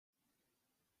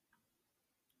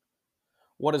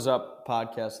What is up,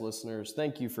 podcast listeners?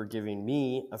 Thank you for giving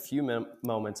me a few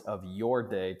moments of your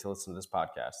day to listen to this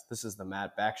podcast. This is the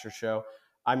Matt Baxter Show.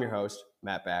 I'm your host,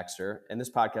 Matt Baxter, and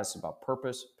this podcast is about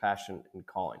purpose, passion, and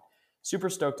calling. Super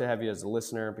stoked to have you as a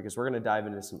listener because we're going to dive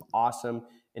into some awesome,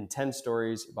 intense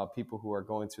stories about people who are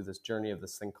going through this journey of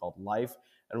this thing called life,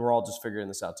 and we're all just figuring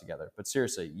this out together. But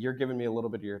seriously, you're giving me a little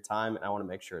bit of your time, and I want to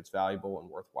make sure it's valuable and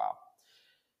worthwhile.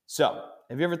 So,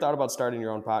 have you ever thought about starting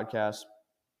your own podcast?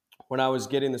 When I was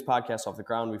getting this podcast off the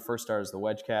ground, we first started as the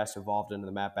Wedgecast, evolved into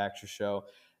the Matt Baxter Show.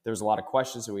 There was a lot of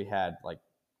questions that we had, like,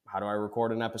 how do I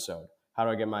record an episode? How do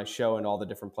I get my show into all the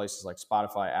different places like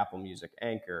Spotify, Apple Music,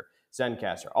 Anchor,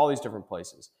 Zencaster, all these different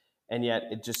places? And yet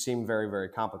it just seemed very, very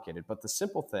complicated. But the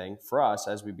simple thing for us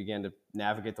as we began to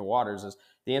navigate the waters is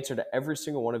the answer to every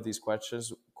single one of these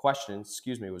questions,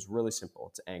 was really simple.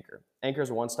 It's Anchor. Anchor is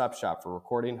a one-stop shop for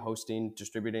recording, hosting,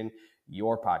 distributing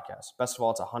your podcast. Best of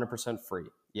all, it's 100% free.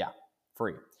 Yeah,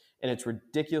 free. And it's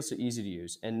ridiculously easy to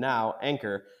use. And now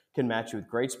Anchor can match you with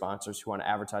great sponsors who want to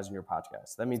advertise on your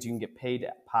podcast. That means you can get paid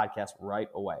at podcast right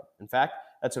away. In fact,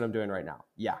 that's what I'm doing right now.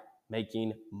 Yeah,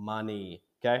 making money.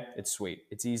 Okay, it's sweet.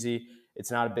 It's easy.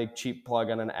 It's not a big cheap plug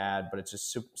on an ad, but it's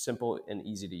just simple and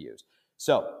easy to use.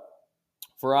 So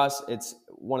for us, it's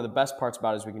one of the best parts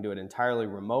about it is we can do it entirely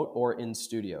remote or in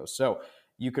studio. So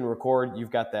you can record, you've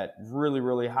got that really,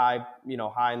 really high,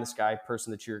 high in the sky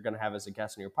person that you're going to have as a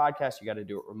guest on your podcast. You got to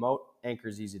do it remote. Anchor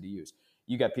is easy to use.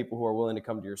 You got people who are willing to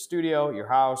come to your studio, your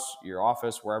house, your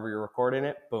office, wherever you're recording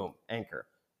it. Boom, Anchor.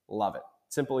 Love it.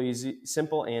 Simple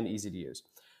and easy to use.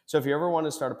 So if you ever want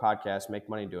to start a podcast, make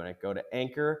money doing it, go to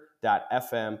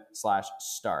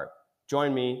anchor.fm/start.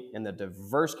 Join me in the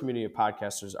diverse community of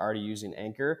podcasters already using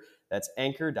Anchor. That's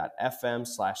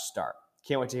anchor.fm/start.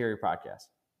 Can't wait to hear your podcast.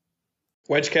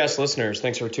 Wedgecast listeners,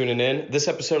 thanks for tuning in. This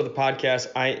episode of the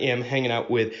podcast, I am hanging out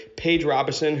with Paige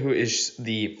Robinson, who is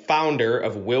the founder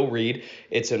of Will Reed.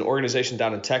 It's an organization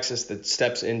down in Texas that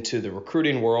steps into the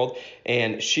recruiting world,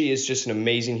 and she is just an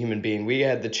amazing human being. We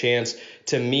had the chance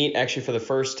to meet actually for the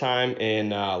first time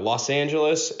in Los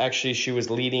Angeles. Actually, she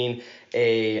was leading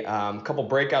a couple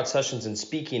breakout sessions and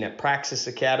speaking at Praxis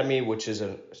Academy, which is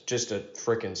just a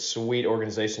freaking sweet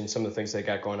organization. Some of the things they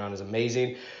got going on is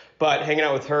amazing. But hanging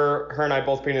out with her and I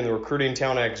both being in the recruiting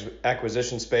talent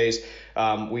acquisition space,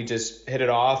 we just hit it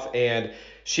off. And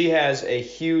she has a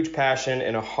huge passion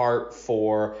and a heart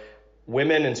for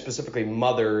women and specifically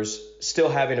mothers still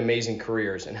having amazing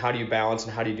careers. And how do you balance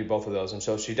and how do you do both of those? And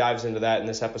so she dives into that in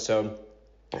this episode.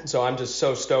 So I'm just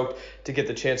so stoked to get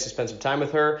the chance to spend some time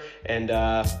with her. And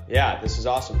this is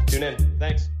awesome. Tune in.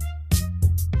 Thanks.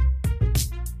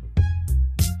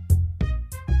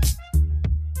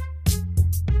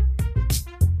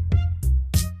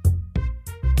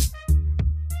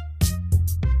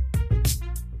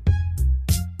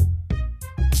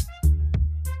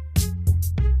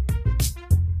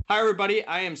 Hi, everybody.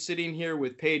 I am sitting here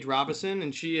with Paige Robinson,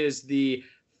 and she is the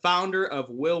founder of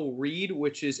Will Reed,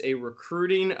 which is a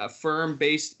recruiting firm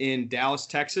based in Dallas,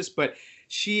 Texas. But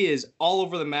she is all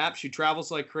over the map. She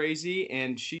travels like crazy,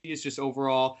 and she is just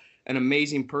overall an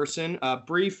amazing person.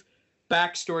 Brief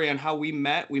backstory on how we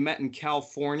met. We met in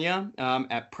California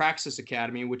at Praxis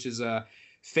Academy, which is a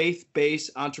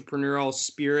faith-based entrepreneurial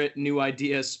spirit, new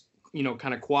ideas,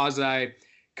 kind of quasi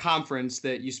conference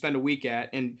that you spend a week at.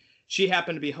 And she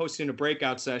happened to be hosting a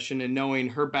breakout session, and knowing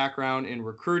her background in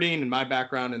recruiting and my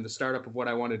background in the startup of what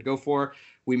I wanted to go for,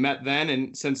 we met then.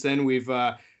 And since then, we've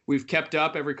kept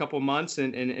up every couple of months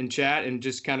and chat and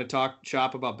just kind of talk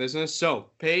shop about business.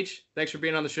 So, Paige, thanks for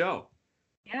being on the show.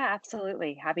 Yeah,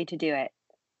 absolutely. Happy to do it.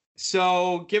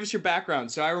 So give us your background.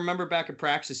 So I remember back at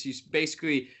Praxis, you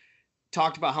basically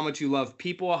talked about how much you love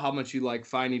people, how much you like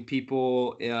finding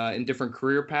people in different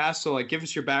career paths. So give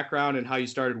us your background and how you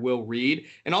started Will Reed,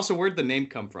 and also where'd the name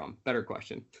come from? Better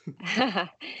question.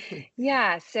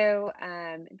 Yeah. So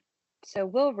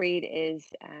Will Reed is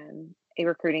a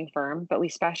recruiting firm, but we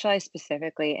specialize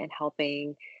specifically in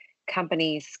helping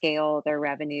companies scale their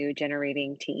revenue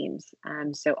generating teams.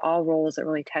 So all roles that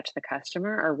really touch the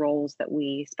customer are roles that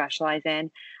we specialize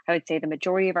in. I would say the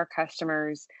majority of our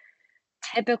customers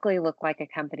typically look like a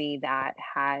company that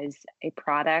has a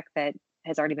product that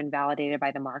has already been validated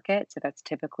by the market. So that's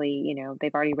typically,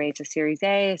 they've already raised a Series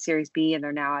A, a Series B, and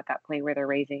they're now at that point where they're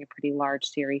raising a pretty large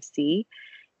Series C.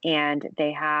 And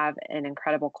they have an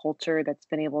incredible culture that's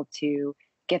been able to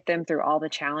get them through all the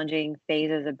challenging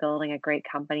phases of building a great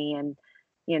company. And,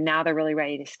 now they're really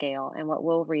ready to scale. And what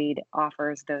Will Reed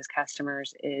offers those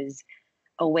customers is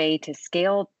a way to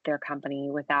scale their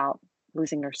company without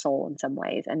losing their soul in some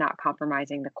ways and not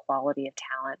compromising the quality of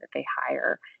talent that they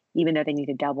hire, even though they need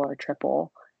to double or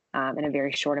triple in a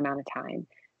very short amount of time.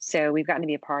 So we've gotten to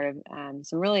be a part of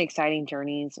some really exciting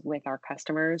journeys with our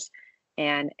customers.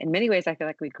 And in many ways, I feel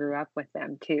like we grew up with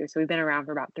them too. So we've been around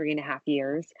for about 3.5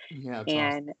 years. Yeah, it's awesome.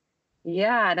 And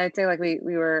yeah, and I'd say like we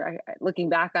were looking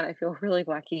back on it, I feel really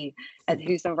lucky at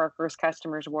who some of our first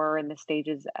customers were and the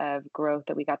stages of growth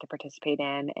that we got to participate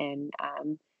in, and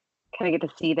kind of get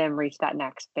to see them reach that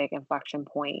next big inflection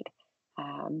point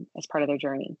as part of their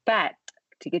journey. But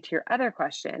to get to your other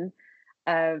question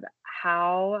of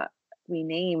how we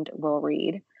named Will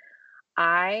Reed,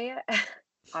 I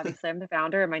obviously I'm the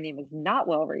founder and my name is not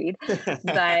Will Reed,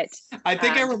 but I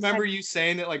think I just remember had, you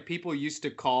saying that like people used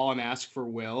to call and ask for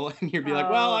Will, and you'd be like,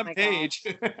 "Well, oh I'm my gosh.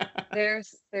 Paige."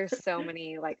 There's so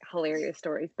many like hilarious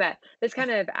stories, but this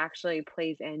kind of actually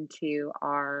plays into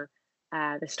our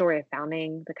the story of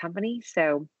founding the company.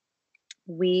 So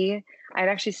I'd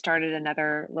actually started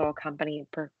another little company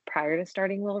prior to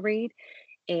starting Will Read,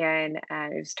 and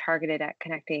it was targeted at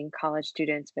connecting college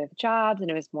students with jobs, and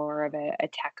it was more of a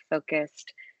tech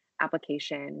focused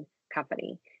application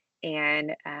company.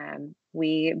 And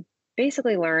we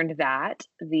basically learned that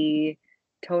the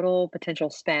total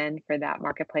potential spend for that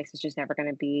marketplace was just never going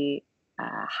to be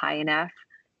high enough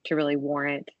to really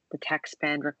warrant the tech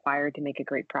spend required to make a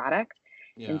great product.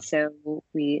 Yeah. And so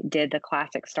we did the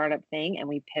classic startup thing and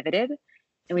we pivoted,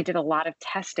 and we did a lot of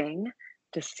testing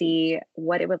to see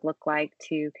what it would look like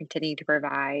to continue to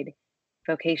provide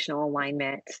vocational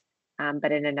alignment,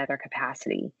 but in another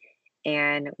capacity.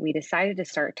 And we decided to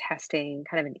start testing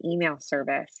kind of an email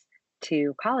service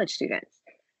to college students.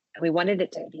 And we wanted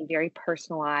it to be very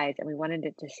personalized, and we wanted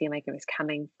it to seem like it was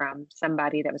coming from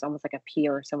somebody that was almost like a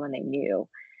peer or someone they knew.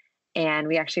 And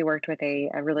we actually worked with a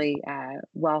really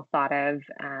well thought of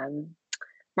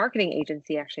marketing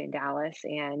agency actually in Dallas,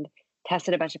 and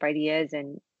tested a bunch of ideas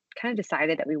and kind of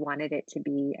decided that we wanted it to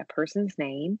be a person's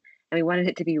name, and we wanted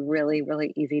it to be really,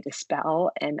 really easy to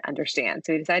spell and understand.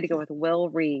 So we decided to go with Will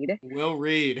Reed. Will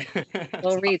Reed. Will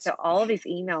That's Reed. So awesome. all of these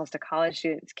emails to college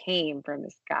students came from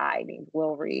this guy named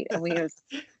Will Reed. And we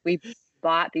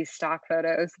bought these stock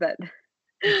photos that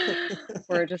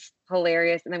were just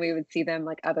hilarious. And then we would see them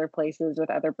like other places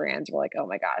with other brands. We're like, oh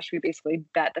my gosh, we basically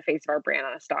bet the face of our brand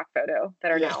on a stock photo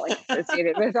that are Yeah. now like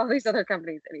associated with all these other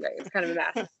companies. Anyway, it's kind of a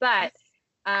mess. But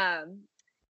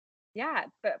yeah,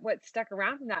 but what stuck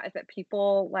around from that is that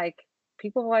people I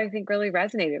think really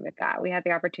resonated with that. We had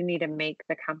the opportunity to make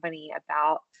the company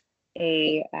about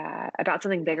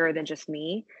something bigger than just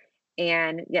me,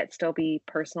 and yet still be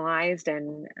personalized.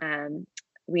 And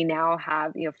we now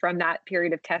have, from that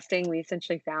period of testing, we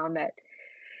essentially found that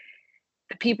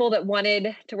the people that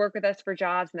wanted to work with us for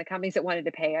jobs and the companies that wanted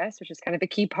to pay us, which is kind of a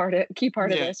key part of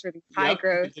Yeah. this, were these Yep.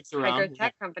 It sticks high growth around.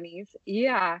 tech companies.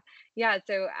 Yeah. Yeah.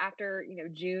 So after,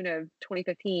 June of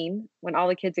 2015, when all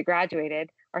the kids had graduated,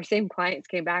 our same clients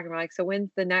came back and were like, so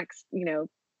when's the next, when are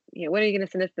you going to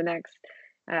send us the next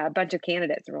bunch of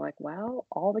candidates? And we're like, well,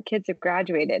 all the kids have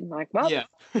graduated. And we're like, well, Yeah.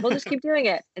 we'll just keep doing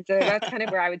it. And so that's kind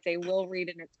of where I would say Will Read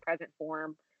in its present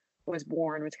form was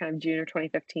born, was kind of June of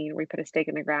 2015. We put a stake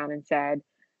in the ground and said,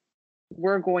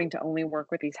 we're going to only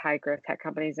work with these high growth tech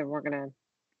companies, and we're going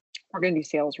to do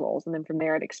sales roles. And then from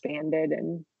there it expanded,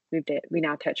 and we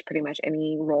now touch pretty much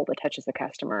any role that touches the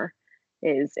customer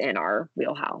is in our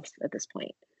wheelhouse at this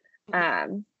point.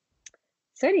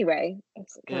 So anyway,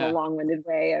 it's kind of a Yeah. long-winded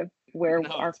way of where No,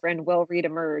 our friend Will Reed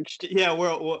emerged. yeah,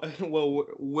 where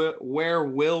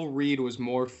Will Reed was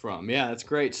morphed from. Yeah, that's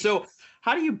great. So,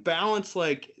 how do you balance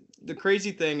like the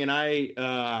crazy thing? And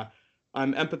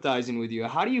I'm empathizing with you.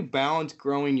 How do you balance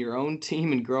growing your own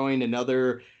team and growing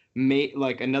another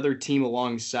team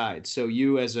alongside? So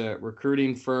you as a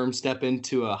recruiting firm step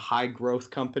into a high growth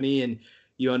company and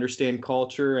you understand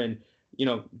culture and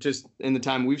just in the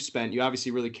time we've spent, you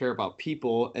obviously really care about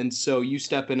people. And so you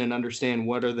step in and understand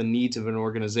what are the needs of an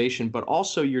organization, but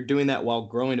also you're doing that while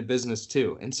growing a business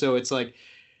too. And so it's like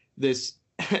this,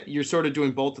 you're sort of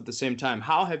doing both at the same time.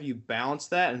 How have you balanced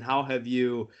that? And how have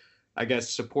you, I guess,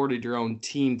 supported your own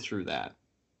team through that?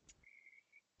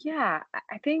 Yeah,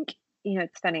 I think,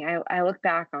 it's funny. I look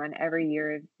back on every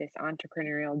year of this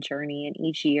entrepreneurial journey, and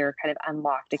each year kind of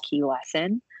unlocked a key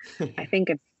lesson. I think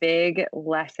a big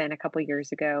lesson a couple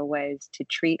years ago was to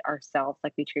treat ourselves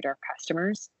like we treat our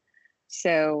customers.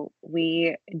 So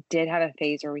we did have a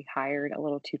phase where we hired a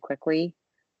little too quickly,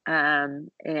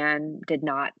 and we did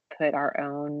not put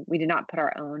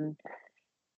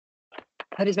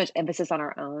as much emphasis on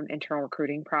our own internal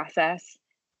recruiting process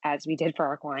as we did for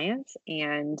our clients.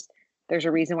 And there's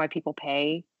a reason why people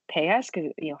pay us,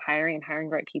 because hiring and hiring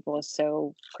the right people is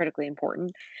so critically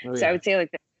important. Oh So I yeah. would say like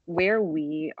where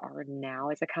we are now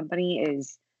as a company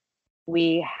is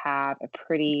we have a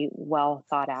pretty well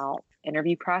thought out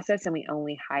interview process, and we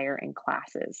only hire in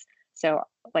classes. So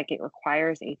like it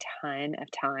requires a ton of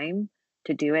time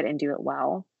to do it and do it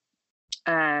well.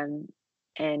 Um,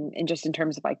 and just in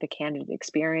terms of like the candidate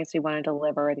experience we want to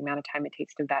deliver, the amount of time it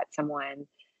takes to vet someone.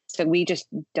 So we just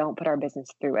don't put our business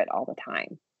through it all the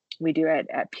time. We do it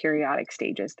at periodic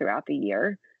stages throughout the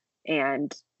year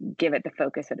and give it the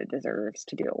focus that it deserves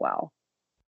to do it well.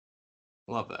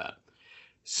 Love that.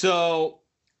 So,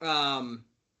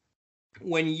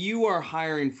 when you are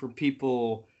hiring for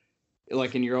people,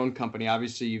 like in your own company,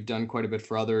 obviously you've done quite a bit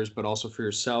for others, but also for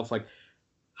yourself. Like,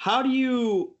 how do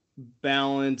you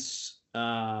balance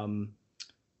hiring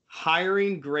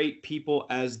great people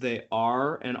as they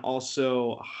are, and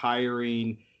also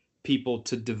hiring people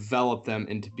to develop them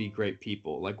and to be great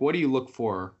people? Like, what do you look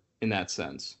for in that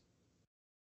sense?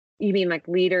 You mean like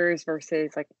leaders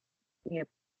versus like, you know,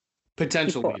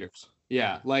 Potential people? leaders.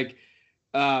 Yeah. Like,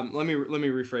 let me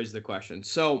rephrase the question.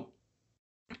 So,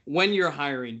 when you're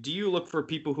hiring, do you look for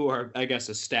people who are, I guess,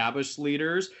 established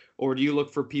leaders, or do you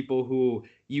look for people who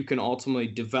you can ultimately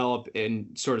develop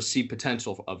and sort of see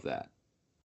potential of that?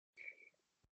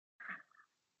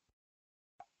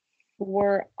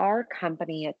 For our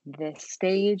company at this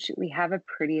stage, we have a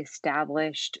pretty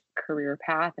established career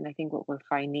path. And I think what we're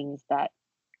finding is that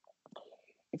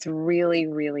it's really,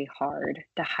 really hard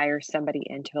to hire somebody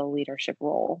into a leadership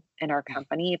role in our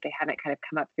company if they haven't kind of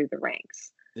come up through the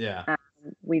ranks. Yeah.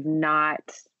 We've not,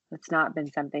 it's not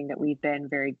been something that we've been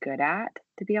very good at,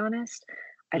 to be honest.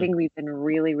 I think we've been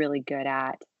really, really good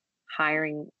at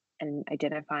hiring and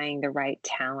identifying the right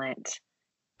talent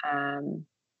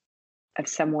of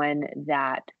someone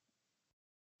that,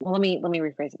 well, let me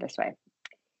rephrase it this way.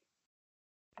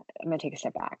 I'm going to take a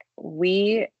step back.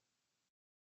 We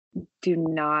do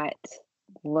not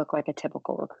look like a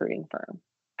typical recruiting firm,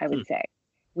 I would say.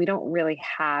 We don't really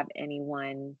have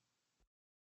anyone.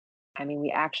 I mean,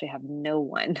 we actually have no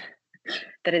one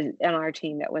that is on our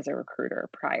team that was a recruiter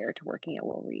prior to working at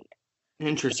Will Reed.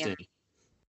 Interesting.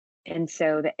 And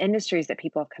so the industries that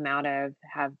people have come out of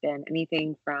have been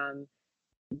anything from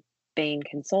Bain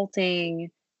Consulting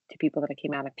to people that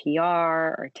came out of PR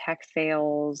or tech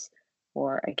sales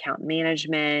or account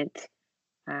management.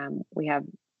 We have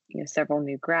several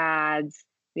new grads.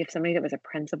 We have somebody that was a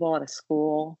principal at a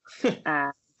school.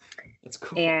 That's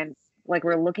cool. And like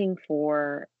we're looking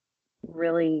for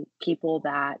really people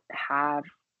that have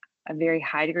a very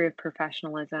high degree of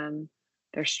professionalism.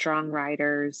 They're strong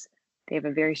writers. They have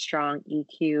a very strong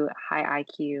EQ, high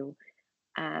IQ.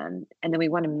 And then we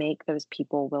want to make those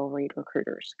people Will Reed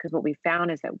recruiters, because what we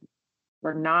found is that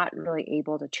we're not really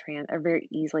able to very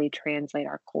easily translate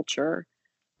our culture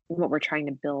and what we're trying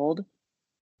to build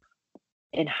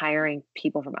in hiring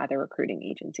people from other recruiting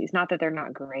agencies. Not that they're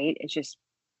not great, it's just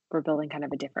we're building kind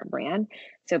of a different brand.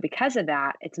 So because of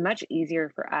that, it's much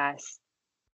easier for us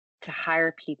to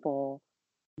hire people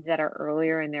that are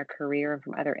earlier in their career and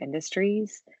from other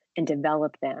industries and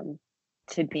develop them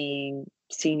to being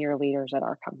senior leaders at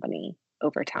our company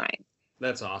over time.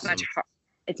 That's awesome.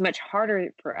 It's much harder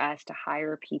for us to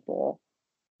hire people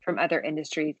from other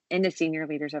industries into senior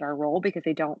leaders at our role because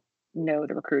they don't know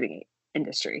the recruiting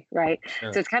industry, right?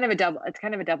 Sure. So it's kind of a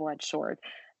double-edged sword.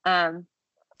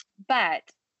 But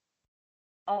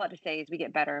all that to say is we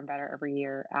get better and better every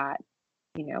year at,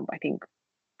 I think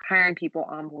hiring people,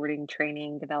 onboarding,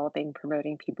 training, developing,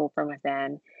 promoting people from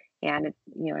within. And, a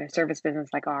service business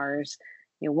like ours,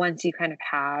 once you kind of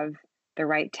have the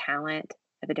right talent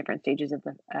at the different stages of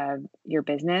your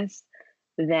business,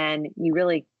 then you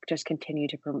really just continue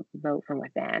to promote from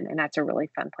within. And that's a really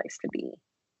fun place to be.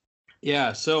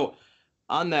 Yeah. So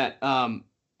on that,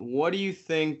 what do you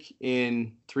think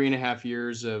in 3.5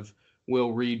 years of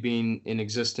Will Reed being in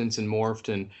existence and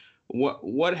morphed, and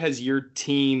what has your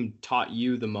team taught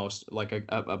you the most, like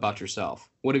about yourself?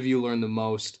 What have you learned the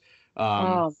most?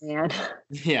 Oh man.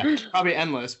 Yeah, probably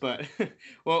endless, but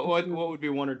what would be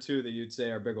one or two that you'd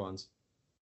say are big ones?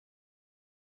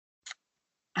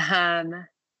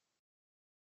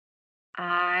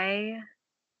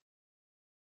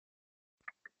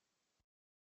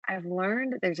 I've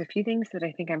learned there's a few things that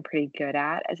I think I'm pretty good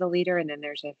at as a leader, and then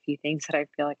there's a few things that I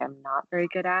feel like I'm not very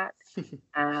good at,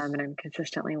 and I'm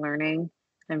consistently learning.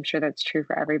 I'm sure that's true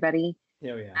for everybody.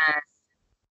 Oh yeah.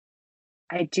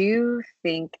 I do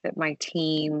think that my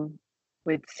team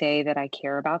would say that I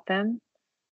care about them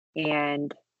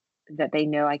and that they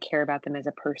know I care about them as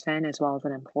a person as well as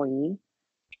an employee.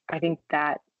 I think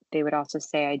that they would also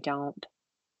say I don't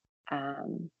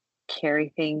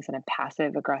carry things in a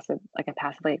passively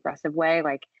aggressive way.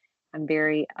 Like I'm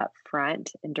very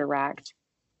upfront and direct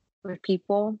with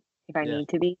people if I Yeah. need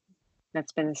to be.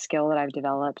 That's been a skill that I've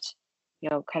developed,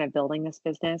 kind of building this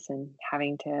business and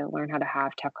having to learn how to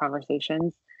have tough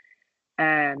conversations.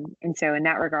 And so in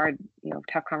that regard,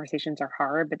 tough conversations are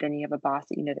hard, but then you have a boss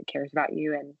that that cares about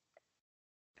you and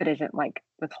that isn't like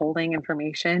withholding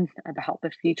information about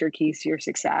the future keys to your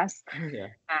success, Yeah.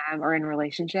 or in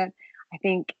relationship. I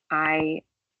think I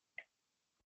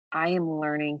am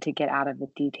learning to get out of the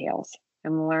details.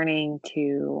 I'm learning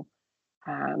to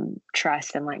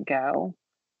trust and let go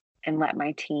and let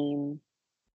my team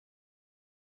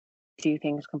do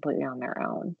things completely on their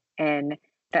own. And It's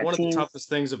that one of the seems, toughest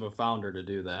things of a founder to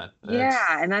do that.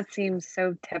 yeah, and that seems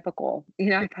so typical.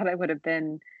 I thought I would have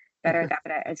been better at that,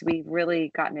 but as we've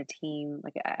really gotten a team,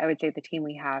 like I would say the team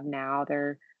we have now,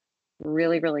 they're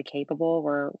really, really capable.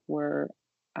 We're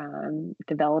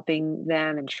developing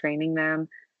them and training them,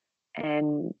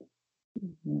 and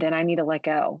then I need to let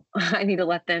go. I need to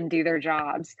let them do their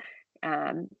jobs,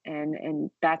 and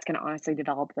that's going to honestly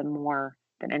develop them more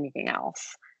than anything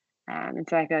else. And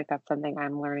so I feel like that's something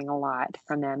I'm learning a lot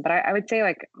from them. But I would say,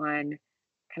 like, on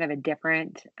kind of a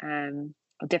different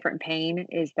pain,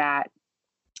 is that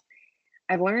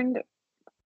I've learned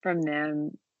from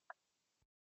them,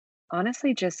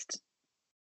 honestly, just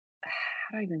how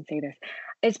do I even say this?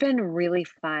 It's been really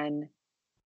fun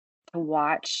to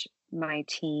watch my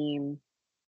team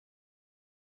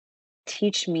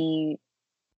teach me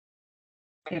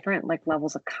different, like,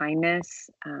 levels of kindness,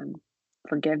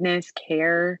 forgiveness,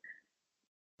 care.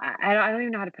 I don't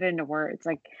even know how to put it into words.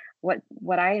 Like, what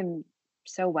I am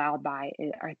so wowed by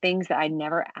are things that I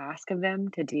never ask of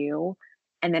them to do,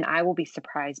 and then I will be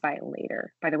surprised by it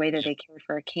later, by the way that Yeah. they cared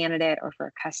for a candidate or for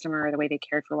a customer, or the way they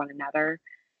cared for one another.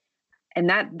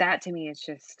 And that to me is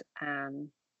just,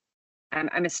 I'm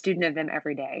a student of them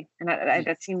every day, and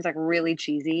that seems like really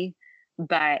cheesy,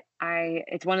 but I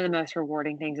it's one of the most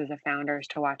rewarding things as a founder is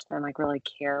to watch them, like, really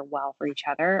care well for each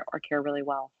other or care really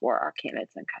well for our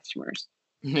candidates and customers.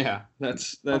 Yeah,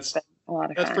 that's That's that's been a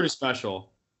lot of that's fun. pretty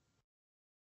special.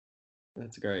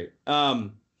 That's great.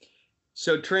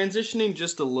 So transitioning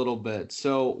just a little bit.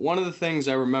 So one of the things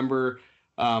I remember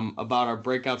about our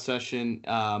breakout session,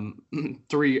 I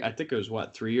think it was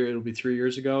what, 3 years, it'll be 3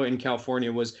 years ago in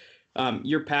California, was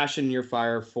your passion, your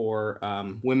fire for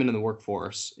women in the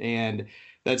workforce. And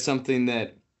that's something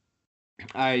that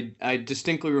I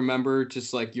distinctly remember,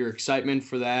 just like your excitement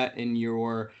for that and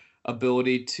your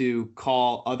ability to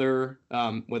call other,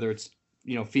 whether it's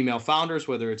female founders,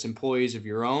 whether it's employees of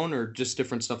your own, or just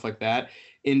different stuff like that,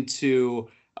 into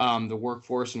the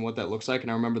workforce and what that looks like. And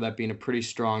I remember that being a pretty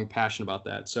strong passion about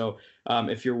that. So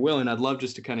if you're willing, I'd love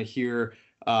just to kind of hear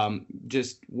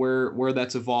just where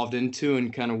that's evolved into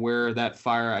and kind of where that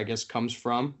fire, I guess, comes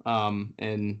from.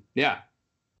 And yeah.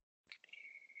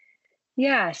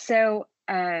 Yeah, so,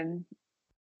 I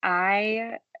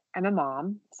am a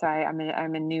mom, so I'm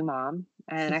a new mom,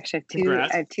 and actually I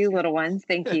Congrats. have 2 little ones,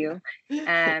 thank you.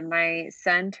 My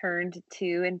son turned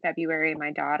 2 in February, and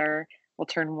my daughter will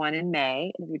turn 1 in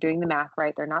May. If you're doing the math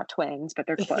right, they're not twins, but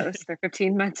they're close. They're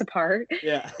 15 months apart.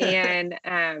 Yeah. And,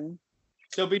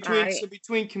 So I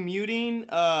between commuting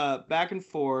back and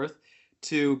forth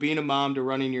to being a mom to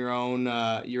running your own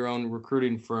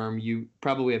recruiting firm, you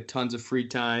probably have tons of free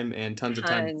time and tons of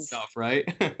time to tons, yourself, right?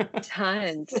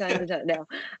 tons of time. No,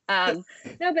 no,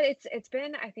 but it's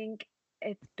been, I think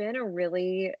it's been a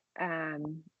really,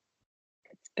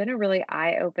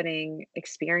 eye-opening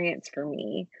experience for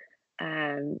me,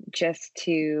 just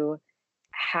to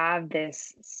have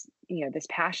this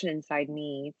passion inside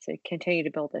me to continue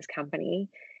to build this company,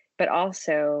 but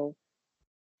also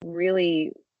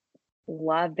really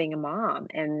love being a mom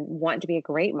and want to be a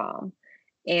great mom.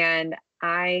 And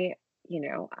I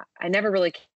never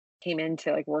really came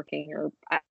into, like, working, or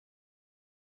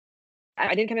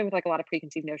I didn't come in with, like, a lot of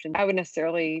preconceived notions. I would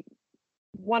necessarily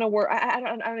want to work. I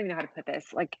don't even know how to put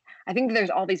this. Like, I think that there's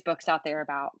all these books out there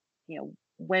about,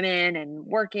 women and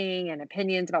working, and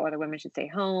opinions about whether women should stay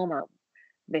home or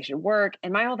they should work.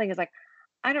 And my whole thing is, like,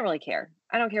 I don't really care.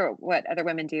 I don't care what other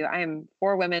women do. I am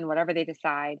for women, whatever they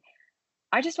decide.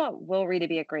 I just want Will Reed to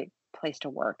be a great place to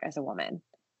work as a woman,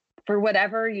 for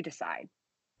whatever you decide.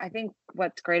 I think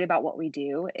what's great about what we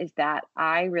do is that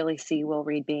I really see Will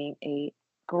Reed being a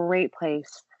great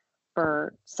place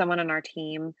for someone on our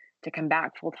team to come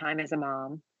back full time as a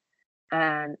mom,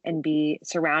 and be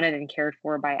surrounded and cared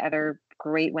for by other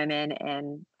great women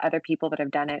and other people that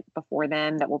have done it before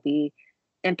them, that will be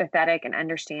empathetic and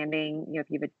understanding. If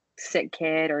you have a sick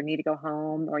kid or need to go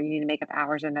home or you need to make up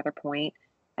hours at another point,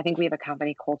 I think we have a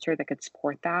company culture that could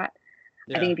support that.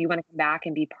 I think Yeah. if you want to come back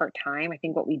and be part time, I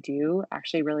think what we do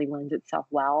actually really lends itself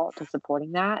well to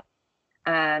supporting that.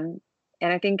 Um,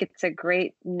 And I think it's a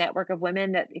great network of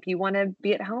women that if you want to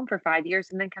be at home for 5 years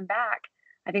and then come back,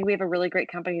 I think we have a really great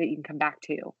company that you can come back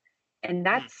to. And Mm.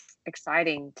 that's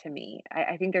exciting to me.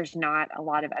 I think there's not a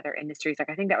lot of other industries. Like,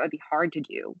 I think that would be hard to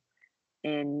do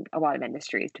in a lot of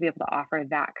industries, to be able to offer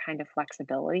that kind of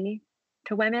flexibility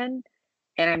to women.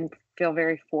 And I feel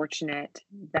very fortunate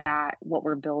that what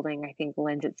we're building, I think,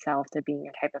 lends itself to being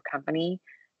a type of company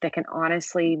that can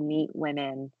honestly meet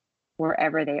women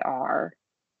wherever they are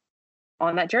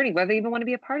on that journey, whether they even want to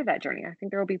be a part of that journey. I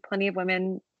think there will be plenty of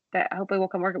women that hopefully will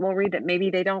come work at Will Reed that maybe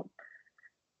they don't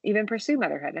even pursue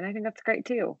motherhood. And I think that's great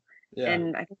too. Yeah.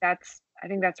 And I think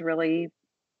that's really,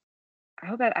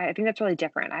 I think that's really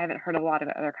different. I haven't heard a lot of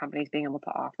other companies being able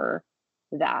to offer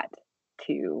that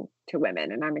to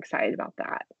women. And I'm excited about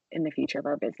that in the future of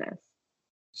our business.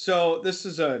 So this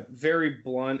is a very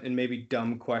blunt and maybe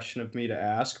dumb question of me to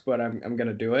ask, but I'm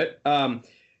gonna do it.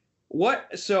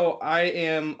 So I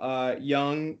am a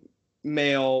young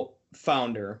male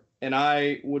founder, and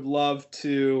I would love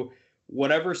to,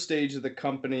 whatever stage of the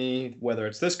company, whether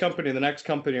it's this company, the next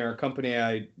company, or a company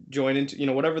I join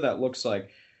into, whatever that looks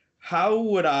like, how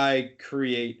would I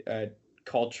create a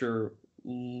culture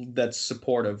that's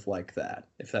supportive like that,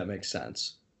 if that makes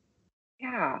sense?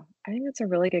 Yeah, I think that's a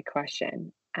really good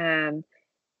question. I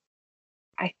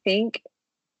think,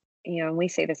 and we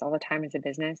say this all the time as a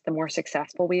business, the more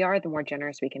successful we are, the more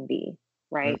generous we can be,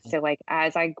 right? Mhm. So like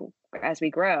as we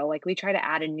grow, like we try to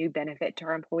add a new benefit to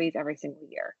our employees every single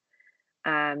year.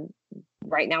 Um,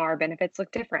 right now our benefits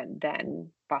look different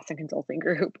than Boston Consulting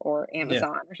Group or Yeah.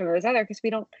 Amazon or some of those other, because we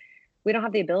don't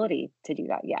have the ability to do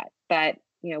that yet. But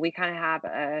we kind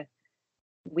of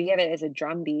we have it as a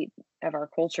drumbeat of our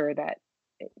culture that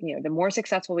the more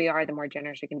successful we are, the more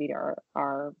generous we can be to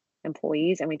our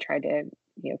employees, and we try to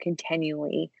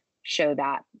continually show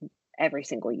that every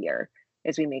single year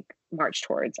as we make march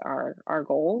towards our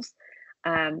goals.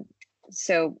 um,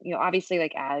 so obviously,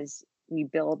 like, as we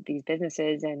build these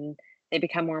businesses and they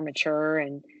become more mature,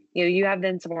 and you have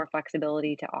then some more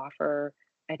flexibility to offer,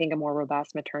 I think, a more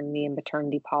robust maternity and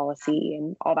paternity policy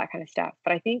and all that kind of stuff.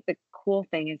 But I think the cool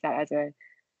thing is that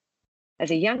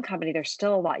as a young company, there's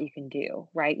still a lot you can do,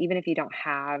 right? Even if you don't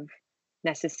have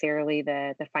necessarily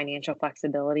the financial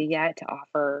flexibility yet to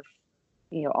offer,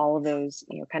 all of those,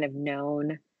 kind of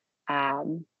known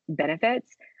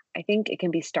benefits. I think it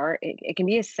can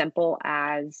be as simple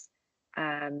as,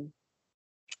 um,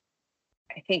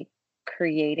 I think,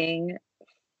 creating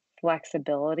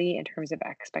flexibility in terms of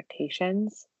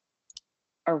expectations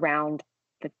around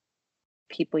the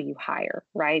people you hire,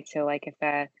 right? So like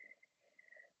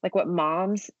like what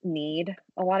moms need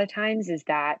a lot of times is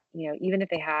that, even if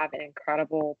they have an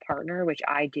incredible partner, which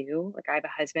I do, like I have a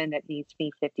husband that needs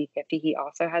me 50-50. He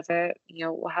also has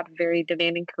will have a very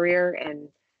demanding career, and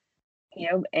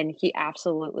he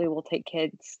absolutely will take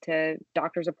kids to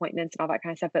doctor's appointments and all that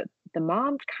kind of stuff. But the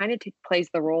mom kind of plays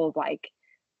the role of, like,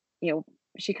 you know,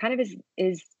 she kind of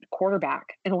is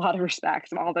quarterback in a lot of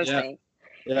respects of all those Yeah. things.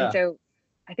 And Yeah. so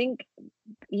I think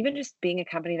even just being a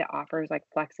company that offers like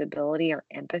flexibility or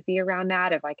empathy around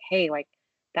that, of like, hey, like,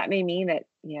 that may mean that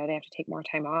they have to take more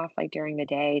time off, like, during the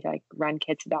day to like run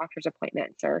kids to doctor's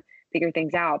appointments or figure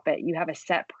things out, but you have a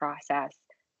set process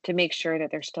to make sure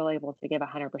that they're still able to give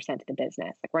 100% to the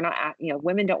business. Like, we're not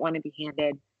women don't want to be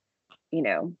handed you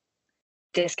know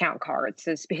discount cards,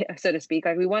 so to speak.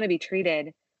 Like, we want to be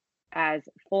treated as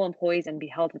full employees and be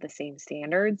held to the same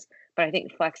standards. But I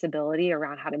think flexibility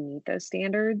around how to meet those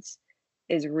standards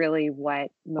is really what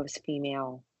most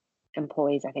female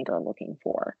employees, I think, are looking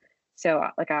for. So,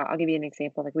 like, I'll give you an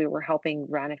example. Like, we were helping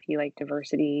run a few like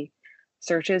diversity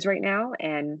searches right now,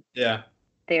 and Yeah.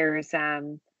 there's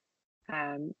um,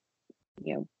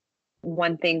 you know,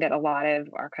 one thing that a lot of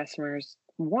our customers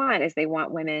want is they want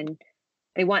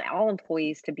all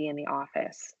employees to be in the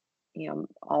office,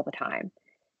 all the time.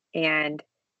 And,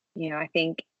 I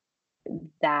think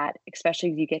that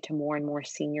especially as you get to more and more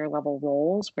senior level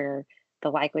roles, where the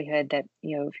likelihood that,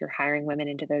 if you're hiring women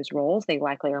into those roles, they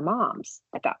likely are moms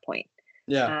at that point.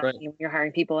 Yeah. Right. You're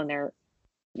hiring people in their,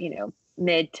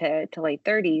 mid to late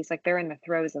 30s, like they're in the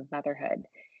throes of motherhood.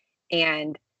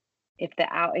 And if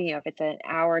it's an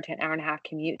hour to an hour and a half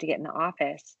commute to get in the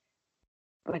office,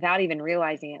 without even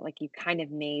realizing it, like, you kind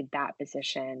of made that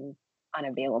position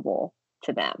unavailable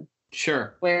to them.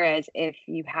 Sure. Whereas if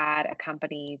you had a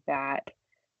company that,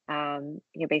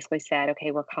 basically said,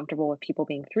 okay, we're comfortable with people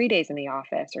being 3 days in the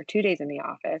office or 2 days in the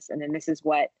office, and then this is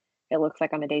what it looks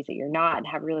like on the days that you're not, and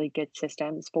have really good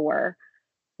systems for,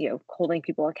 holding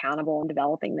people accountable and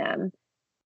developing them,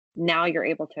 now you're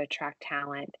able to attract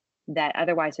talent that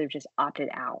otherwise would have just opted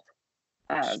out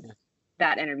of Sure.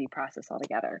 that interview process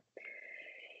altogether.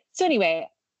 So anyway,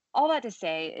 all that to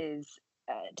say is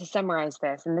to summarize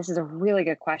this, and this is a really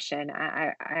good question.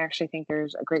 I actually think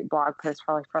there's a great blog post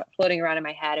probably floating around in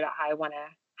my head about how I want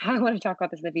to talk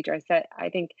about this in the future. I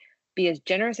think be as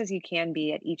generous as you can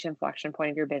be at each inflection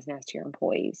point of your business to your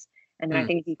employees, and then I Mm,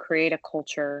 think if you create a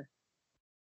culture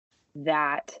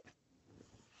that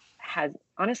has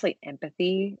honestly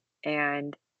empathy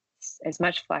and as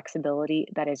much flexibility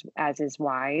that is as is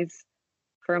wise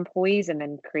for employees, and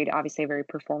then create obviously a very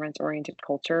performance oriented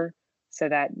culture so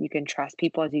that you can trust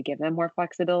people as you give them more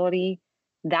flexibility,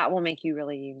 that will make you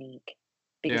really unique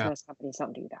because yeah, most companies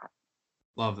don't do that.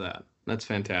 love that. That's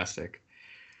fantastic.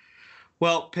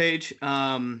 Well, Paige,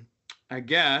 I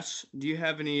guess, do you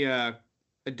have any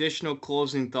additional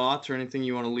closing thoughts or anything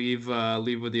you want to leave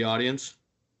with the audience?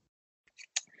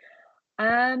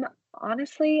 Um,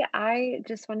 Honestly, I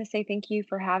just want to say thank you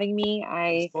for having me.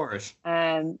 Of course.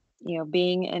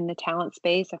 Being in the talent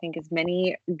space, I think as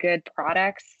many good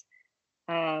products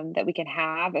that we can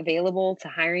have available to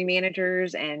hiring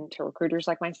managers and to recruiters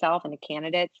like myself and to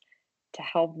candidates to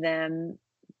help them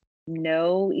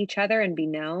know each other and be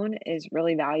known is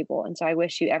really valuable. And so I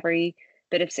wish you every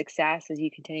bit of success as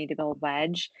you continue to build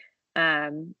Wedge.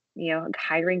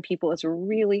 Hiring people is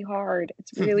really hard.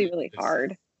 It's really, really It's,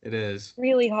 hard, it is.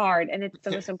 really hard. And it's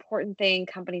the most important thing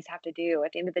companies have to do.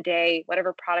 At the end of the day,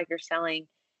 whatever product you're selling,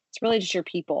 it's really just your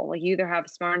people. Like you either have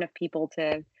smart enough people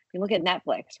look at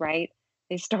Netflix, right?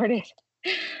 They started,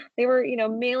 they were,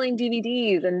 mailing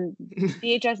DVDs and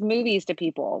VHS movies to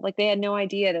people. Like they had no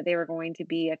idea that they were going to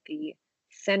be at the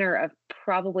center of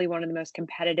probably one of the most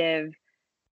competitive,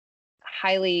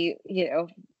 highly,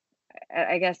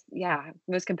 I guess, yeah,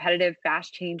 most competitive,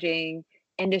 fast changing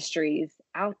industries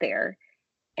out there.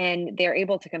 And they're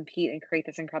able to compete and create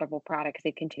this incredible product because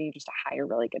they continue just to hire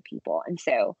really good people. And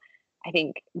so I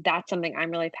think that's something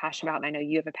I'm really passionate about. And I know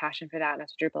you have a passion for that. And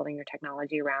that's what you're building your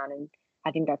technology around. And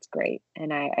I think that's great.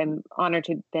 And I'm honored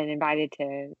to have been invited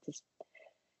to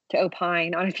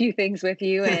opine on a few things with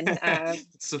you and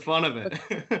It's the fun of look,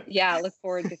 it. yeah, look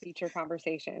forward to future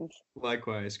conversations.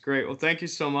 Likewise. Great. Well, thank you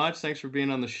so much. Thanks for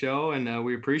being on the show, and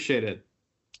we appreciate it.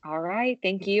 All right.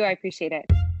 Thank you. I appreciate it.